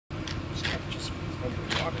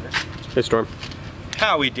Hey Storm.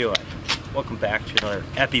 How we doing? Welcome back to another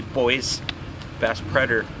Epi Boys Bass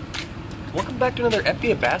Predator. Welcome back to another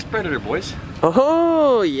Epi of Bass Predator, boys.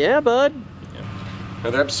 Oh, yeah, bud. Yeah.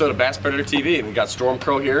 Another episode of Bass Predator TV. We got Storm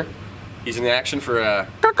Crow here. He's in the action for a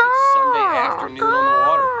Sunday afternoon on the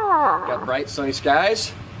water. Got bright sunny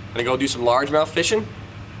skies. Gonna go do some largemouth fishing.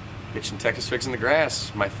 Get some Texas rigs in the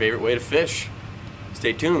grass. My favorite way to fish.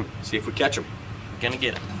 Stay tuned. See if we catch them. We're gonna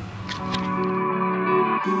get it.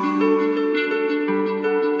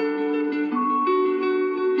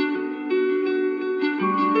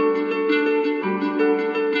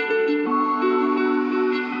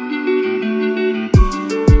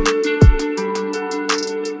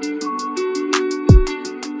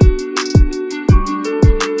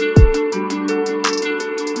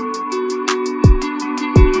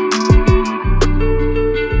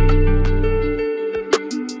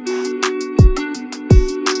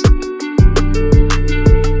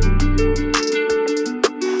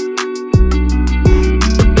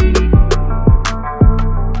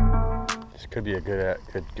 Could be a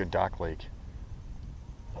good dock lake.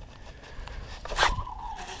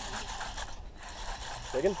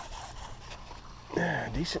 Digging?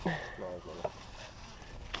 Decent.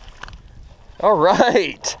 All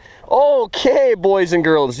right. Okay, boys and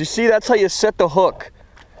girls. You see, that's how you set the hook.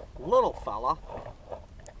 Little fella.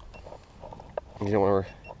 You don't want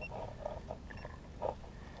to.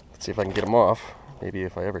 Let's see if I can get him off. Maybe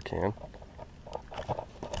if I ever can.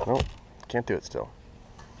 Nope, can't do it still.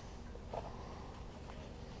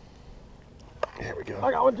 There we go. I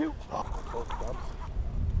got one too.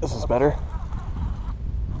 This is better.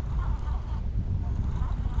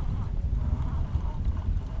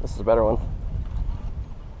 This is a better one.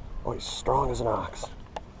 Oh, he's strong as an ox.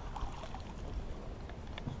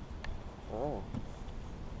 Oh.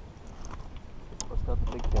 Let's got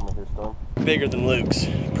the big camera here, Storm. Bigger than Luke's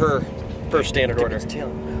per standard order. His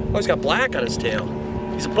tail. Oh, he's got black on his tail.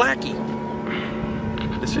 He's a blackie.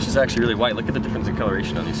 This fish is actually really white. Look at the difference in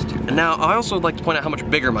coloration on these two. And now I also would like to point out how much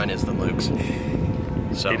bigger mine is than Luke's.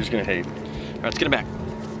 So Hater's gonna hate. All right, let's get him back.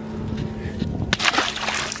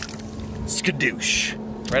 Skadoosh.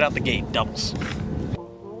 Right out the gate, doubles. There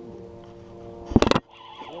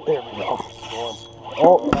we go.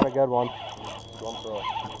 Oh, got a good one.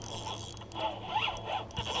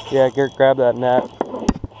 Yeah, Garrett, grab that net.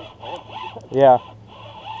 Yeah.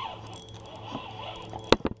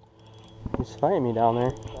 He's fighting me down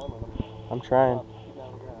there. I'm trying.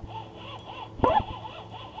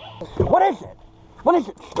 What is it? What is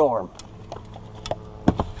it, Storm?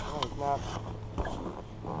 No, he's not.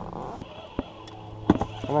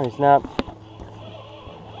 No, he's not.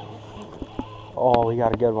 Oh, we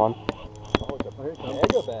got a good one. Oh, it's a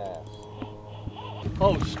mega bass.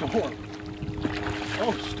 Oh, Storm.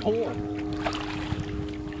 Oh, Storm.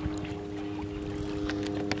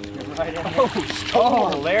 Right in. Oh, Storm.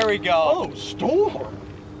 Oh, there we go. Oh, Storm.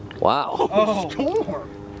 Wow. Oh, Storm.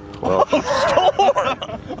 Well. Oh, Storm.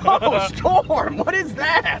 Oh, Storm. What is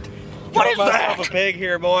that? What is that? Myself a pig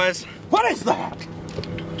here, boys. What is that?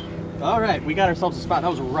 All right, we got ourselves a spot. That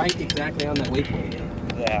was right exactly on that waypoint.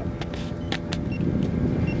 That.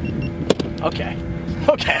 Okay.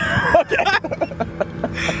 Okay.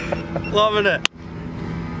 Loving it.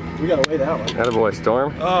 We gotta weigh that one. Attaboy,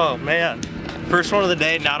 Storm. Oh man. First one of the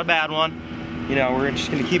day, not a bad one. You know, we're just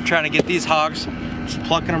gonna keep trying to get these hogs, just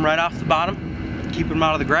plucking them right off the bottom, keeping them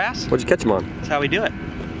out of the grass. What'd you catch them on? That's how we do it.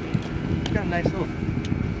 We got a nice little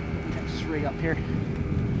Texas rig up here.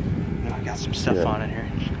 And I got some stuff on it here.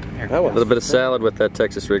 A little bit of salad with that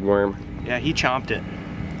Texas rig worm. Yeah, he chomped it.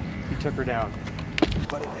 He took her down.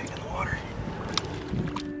 Buddy leg in the water.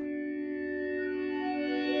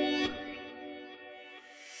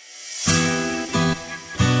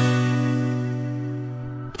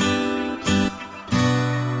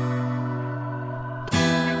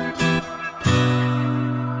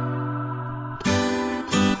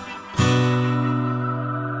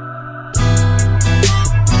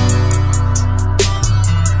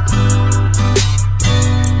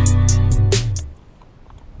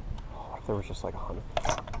 There was just like 100.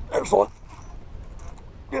 There's one.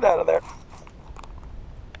 Get out of there.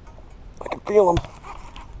 I can feel him.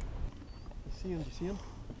 You see him? You see him?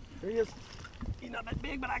 There he is. He's not that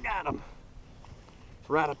big, but I got him.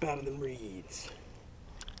 Right up out of them reeds.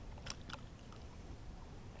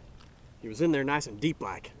 He was in there nice and deep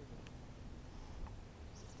like.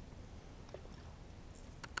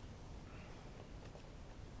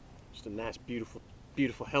 Just a nice, beautiful,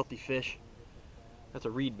 beautiful, healthy fish. That's a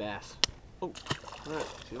reed bass. Oh, all right,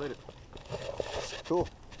 see you later. Cool.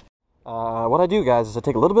 What I do, guys, is I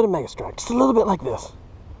take a little bit of Mega Strike, just a little bit like this.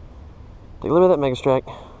 Take a little bit of that Mega Strike.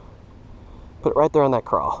 Put it right there on that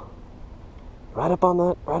crawl. Right up on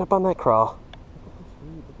that crawl.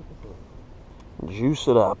 Juice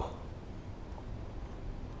it up.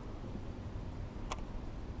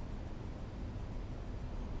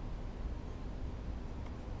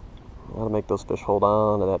 Gotta make those fish hold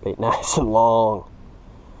on to that bait nice and long.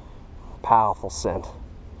 Powerful scent.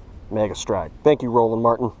 Mega Strike. Thank you, Roland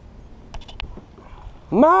Martin.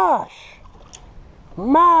 Mush!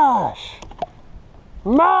 Mush!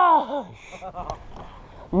 Mush!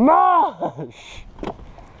 Mush!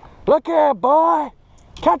 Look here, boy!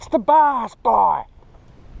 Catch the bass, boy!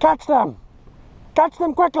 Catch them! Catch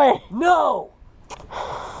them quickly! No!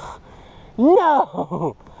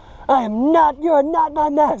 No! I am not, you're not my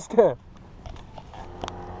master!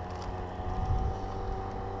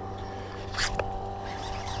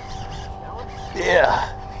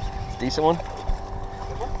 Yeah. Decent one.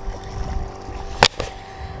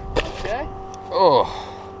 Okay. Oh.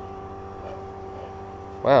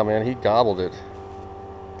 Wow, man, he gobbled it.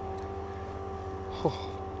 Oh.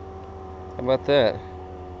 How about that?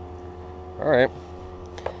 Alright.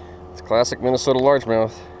 It's classic Minnesota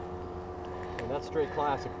largemouth. And that's straight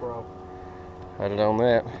classic, bro. Had it on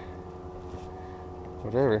that.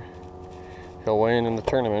 Whatever. He'll weigh in the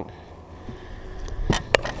tournament.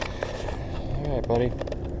 Alright, buddy.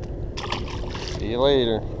 See you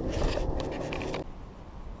later.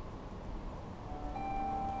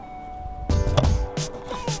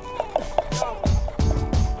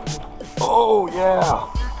 Oh, yeah.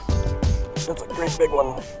 That's a great big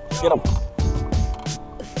one. Get him.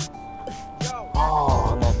 Oh,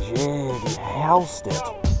 on that jig. He housed it.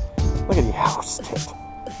 Look at he housed it.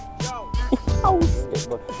 He housed it.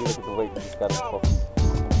 Look, see, look at the weight. He's got it.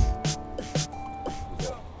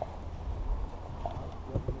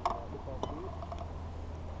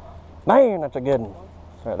 Man, that's a good one. All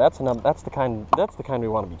right, that's the kind we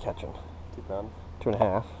want to be catching. 2 pound.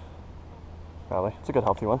 2.5. Probably. It's a good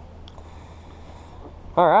healthy one.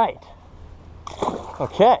 All right.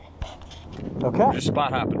 Okay. Okay. We're just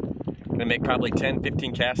spot hopping. Gonna make probably 10,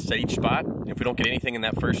 15 casts at each spot. If we don't get anything in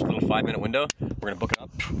that first little 5-minute window, we're gonna book it up,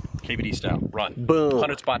 KVD style. Run. Boom.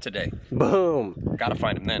 100 spots a day. Boom. Gotta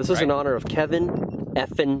find them then. This is in honor of Kevin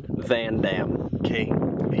effin' Van Dam.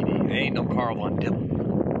 KVD. There ain't no Carl Von Dibble.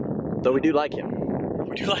 Though we do like him.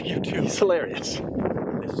 We do like him too. He's hilarious.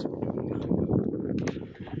 This is...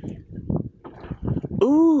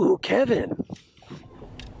 Ooh, Kevin.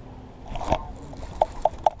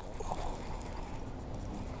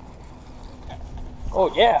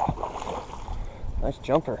 Oh yeah. Nice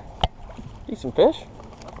jumper. Decent fish.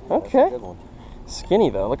 Okay. Good one. Skinny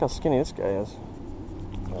though. Look how skinny this guy is.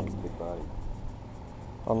 Nice big body.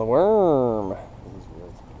 On the worm. He's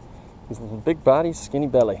real. He's a big body, skinny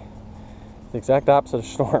belly. The exact opposite of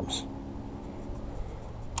Storm's.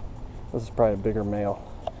 This is probably a bigger male.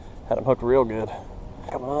 Had him hooked real good.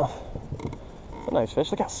 Come off. It's a nice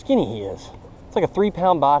fish. Look how skinny he is. It's like a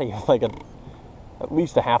 3-pound body with like at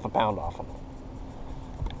least a half a pound off him.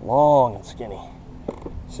 Long and skinny.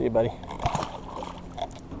 See you, buddy.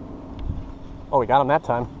 Oh, we got him that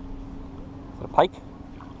time. Is it a pike?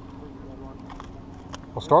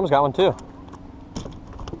 Well, Storm's got one too.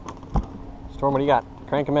 Storm, what do you got?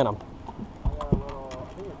 Crank him in him.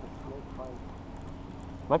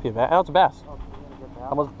 Might be a bass. Oh, it's a bass.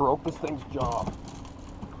 Almost broke this thing's jaw.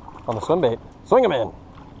 On the swim bait. Swing him in.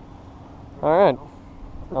 All right.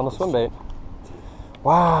 On the swim bait.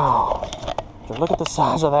 Wow. Just look at the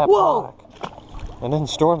size of that product. And then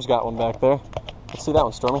Storm's got one back there. Let's see that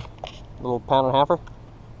one, Stormy. Little 1.5-pounder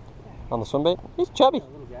on the swim bait. He's chubby.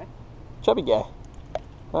 Chubby guy.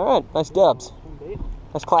 All right. Nice dubs.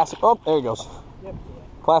 That's classic. Oh, there he goes.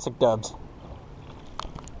 Classic dubs.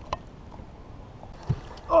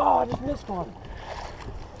 Oh, I just missed one.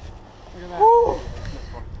 Look at that. Woo.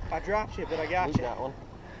 I dropped you, but I got you. Got one.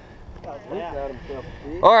 Yeah.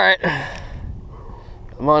 All right.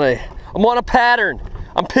 I'm on a pattern.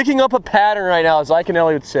 I'm picking up a pattern right now, as Ike and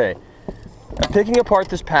Ellie would say. I'm picking apart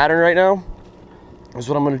this pattern right now. Is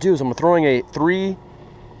what I'm going to do is I'm throwing a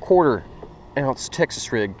 3/4 ounce Texas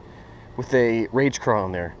rig with a Rage Craw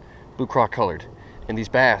on there, blue craw colored. And these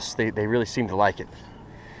bass, they really seem to like it.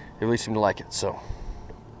 They really seem to like it. So,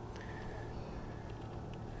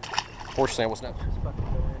 fortunately, I was not.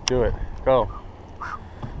 Do it. Go.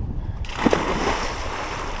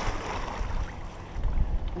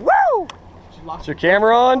 Woo! Is your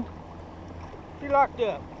camera on? She locked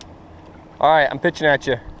up. All right, I'm pitching at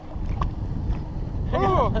you.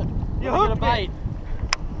 Oh, you hooked a bite.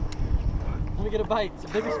 me. Let me get a bite. It's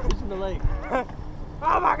the biggest fish in the lake.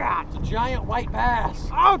 Oh my God. It's a giant white bass.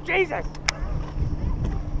 Oh Jesus.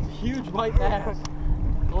 huge white bass.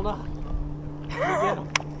 Hold on. Let me get him.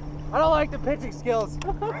 I don't like the pitching skills.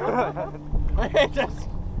 I hate this.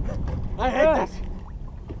 I hate this.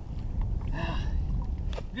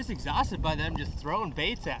 I'm just exhausted by them just throwing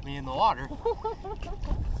baits at me in the water.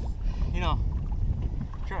 You know,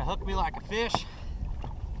 trying to hook me like a fish.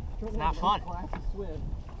 It's not fun.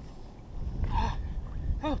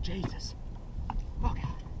 Oh, Jesus. Oh, God.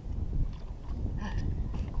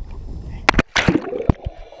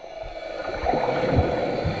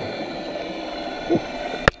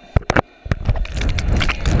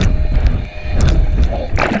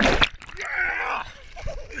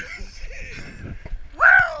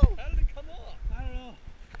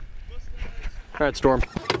 All right, Storm.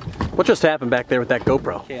 What just happened back there with that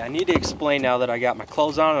GoPro? Okay, I need to explain now that I got my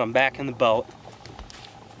clothes on and I'm back in the boat.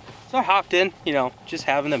 So I hopped in, you know, just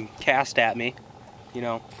having them cast at me. You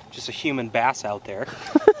know, just a human bass out there.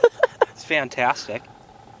 It's fantastic.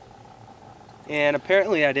 And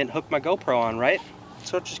apparently I didn't hook my GoPro on right.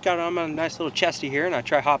 So I just got it on my nice little chesty here and I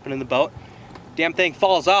try hopping in the boat. Damn thing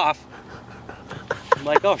falls off. I'm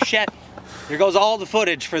like, oh shit. There goes all the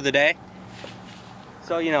footage for the day.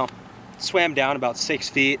 So, you know, swam down about 6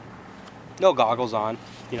 feet. No goggles on,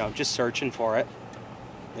 you know, just searching for it.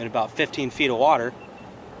 In about 15 feet of water.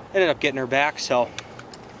 Ended up getting her back, so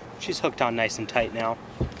she's hooked on nice and tight now.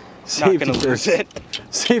 Not gonna lose it.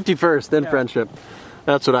 Safety first, then friendship.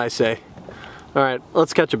 That's what I say. All right,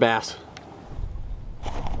 let's catch a bass.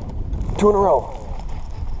 2 in a row.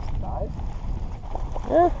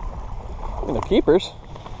 Yeah, I mean, they're keepers.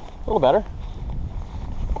 A little better.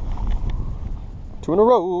 2 in a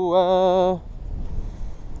row.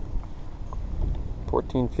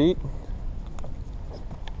 14 feet.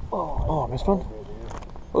 Oh, missed one.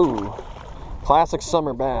 Ooh, classic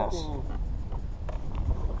summer bass.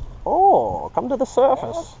 Oh, come to the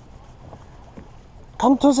surface.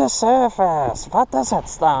 Come to the surface. What does that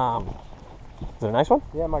Storm? Is it a nice one?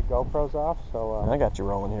 Yeah, my GoPro's off, so I got you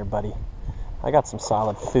rolling here, buddy. I got some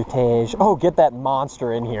solid footage. Oh, get that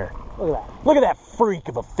monster in here. look at that. Look at that freak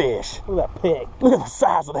of a fish. Look at that pig. Look at the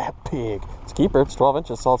size of that pig. It's a keeper. It's 12 inches.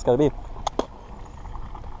 That's all it's got to be.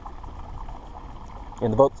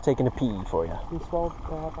 And the boat's taking a pee for you. He swallowed the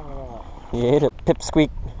crap out of that. He ate it. Pipsqueak.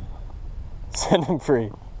 Send him free.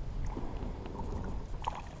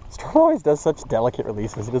 Storm always does such delicate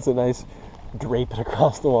releases. He does a nice drape it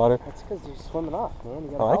across the water. That's because they're swimming off, man. You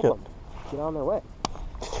gotta I like help them. Get on their way.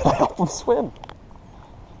 Help them swim.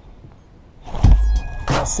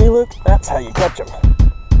 Now see, Luke, that's how you catch them.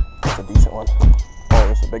 That's a decent one. Oh,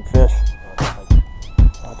 this is a big fish.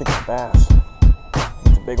 I think it's a bass.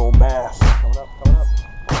 It's a big old bass. Coming up, coming up.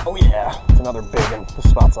 Oh yeah, it's another big one. This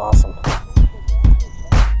spot's awesome.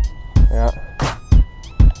 Yeah.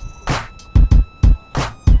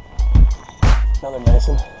 Another nice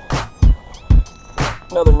one.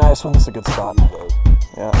 Another nice one. This is a good spot.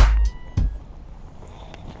 Yeah.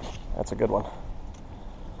 That's a good one.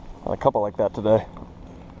 Got a couple like that today.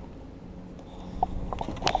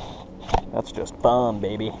 That's just fun,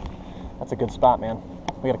 baby. That's a good spot, man.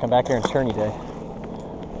 We gotta come back here and tourney day.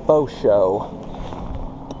 Bow show.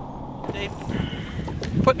 Dave,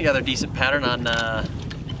 putting together a decent pattern on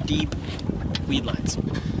deep weed lines.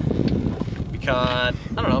 We caught,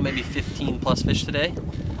 I don't know, maybe 15 plus fish today.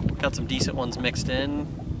 Got some decent ones mixed in.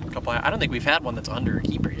 A couple. I don't think we've had one that's under a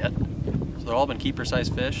keeper yet. So they've all been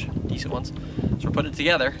keeper-sized fish, decent ones. So we're putting it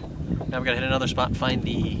together. Now we gotta hit another spot and find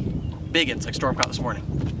the big ones like Storm caught this morning.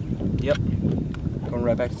 Yep. Going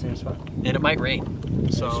right back to the same spot. And it might rain.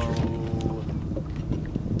 So I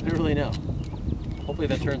don't really know. Hopefully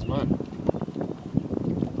that turns them on.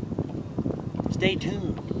 Stay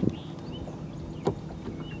tuned.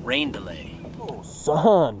 Rain delay. Oh,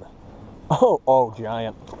 son. Oh,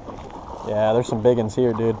 giant. Yeah, there's some big ones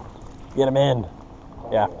here, dude. Get them in.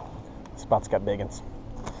 Yeah, the spot's got big ones.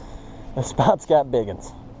 The spot's got big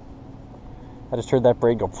ones. I just heard that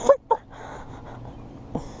braid go.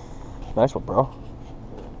 Nice one, bro.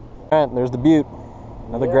 All right, there's the butte.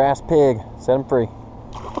 Another grass pig. Set him free.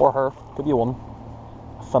 Or her. Could be a woman.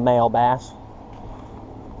 Female bass.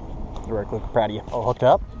 Rick, look, proud of you. Oh, hooked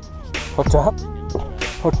up? Hooked up?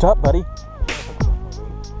 Hooked up, buddy.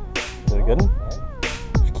 Is it a good one?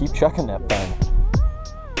 Just keep chucking that thing.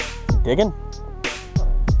 You digging?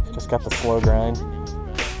 Just got the slow grind.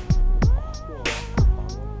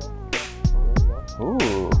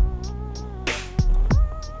 Ooh.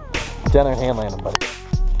 Down there and hand land him, buddy.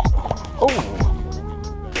 Oh!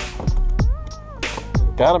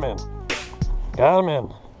 Got him in. Got him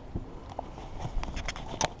in.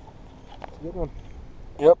 Good one.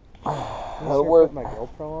 Yep. That'll work. Put my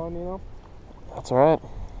GoPro on, you know? That's alright.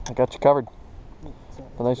 I got you covered.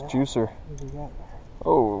 A nice juicer.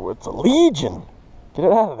 Oh, it's a legion! Get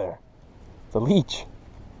it out of there. It's a leech.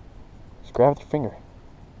 Just grab it with your finger.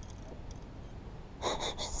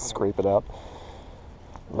 Scrape it out.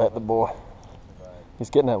 Let the boy. He's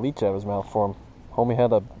getting that leech out of his mouth for him. Homie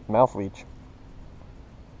had a mouth leech.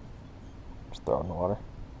 Just throw it in the water.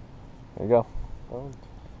 There you go.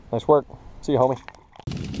 Nice work. See you, homie.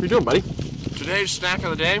 What are you doing, buddy? Today's snack of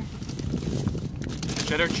the day: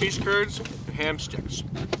 cheddar cheese curds and ham sticks.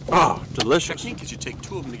 Oh, The delicious. technique is you take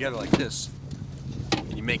two of them together like this,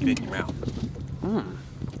 and you make it in your mouth.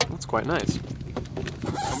 That's quite nice.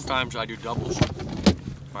 Sometimes I do doubles.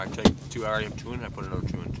 If I take two, I already have two in, I put another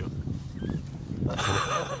two in too.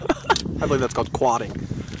 I believe that's called quadding.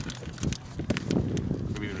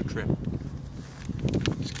 Maybe even a trip.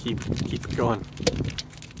 Just keep it going.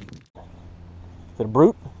 Is it a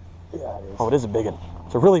brute? Yeah, it is. Oh, it is a big one.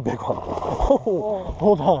 It's a really big one. Oh,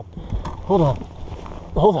 hold on. Hold on.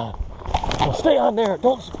 Hold on. Now stay on there.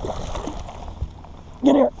 Don't.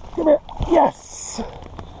 Get here. Come here. Yes.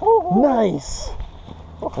 Nice.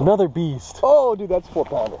 Another beast. Oh, dude, that's a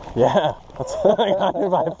 4-pounder. Yeah. That's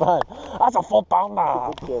by 5. That's a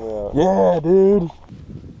 4-pounder. Camera out. Yeah, dude.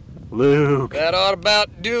 Luke. That ought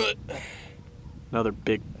about do it. Another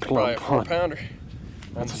big Probably a plump one. 4-pounder.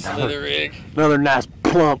 That's a Slither RIg. Another nice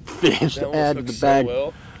plump fish That to one add to hooks the so bag.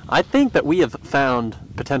 well. I think that we have found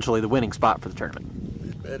potentially the winning spot for the tournament.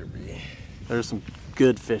 It better be. There's some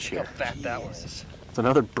good fish How here. fat that was. It's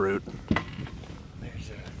another brute.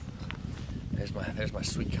 There's my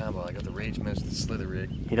sweet combo. I got the Rage Menace, the Slither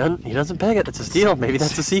RIg. He doesn't peg it. It's a steal. Maybe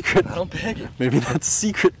that's the secret. I don't peg it. Maybe that's the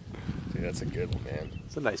secret. Dude, that's a good one, man.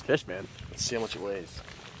 It's a nice fish, man. Let's see how much it weighs.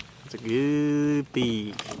 It's a good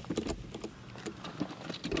bee.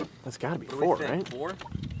 That's got to be 4, right? 4?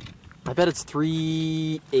 I bet it's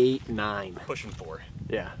 3, 8, 9. Pushing 4.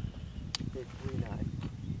 Yeah.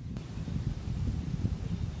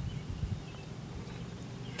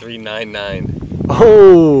 399.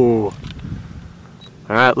 Oh!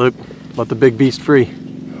 All right, Luke. Let the big beast free.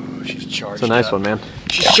 Oh, she's charged. It's a nice up. one, man.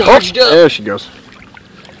 She's charged up. There she goes.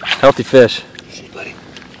 Healthy fish. See, buddy.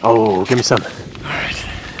 Oh, give me some. All right.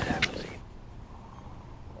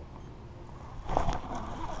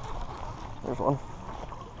 There's one.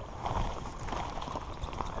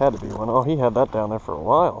 Had to be one. Oh, he had that down there for a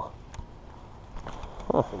while.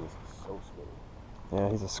 Huh. Yeah,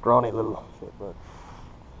 he's a scrawny little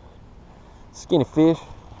skinny fish.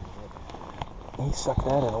 He sucked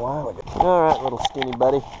that in a while ago. All right, little skinny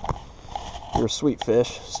buddy. You're a sweet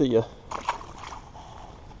fish. See ya.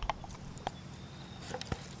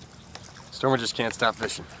 Stormer just can't stop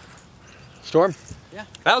fishing. Storm? Yeah.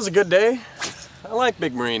 That was a good day. I like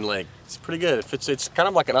Big Marine Lake. It's pretty good. It's kind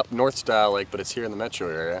of like an up north style lake, but it's here in the metro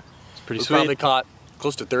area. It's pretty We sweet. probably caught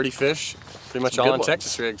close to 30 fish, pretty much Some all good on ones.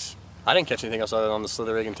 Texas rigs. I didn't catch anything else other than on the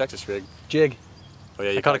Slither RIg and Texas rig. Jig. Oh yeah,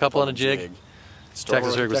 you I caught a couple on a jig.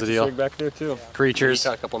 Texas rig was the deal. Rig back there too. Creatures. You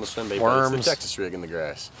caught a couple on the swim bait. But Worms. it's the Texas rig in the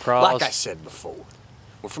grass. Craws. Like I said before,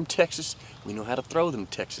 we're from Texas. We know how to throw them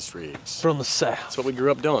Texas rigs. From the south. That's what we grew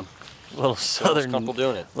up doing. Little So I was southern, comfortable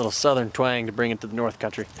doing it. little southern twang to bring it to the north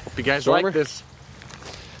country. Hope you guys Stormer? like this.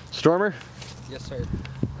 Stormer, Yes, sir.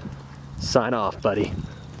 sign off, buddy.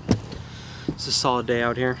 It's a solid day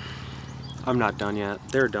out here. I'm not done yet.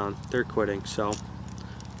 They're done. They're quitting. So,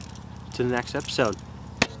 to the next episode.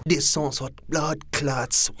 This sounds what blood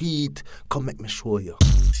clot sweet. Come make me show you.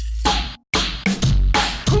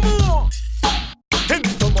 Come on!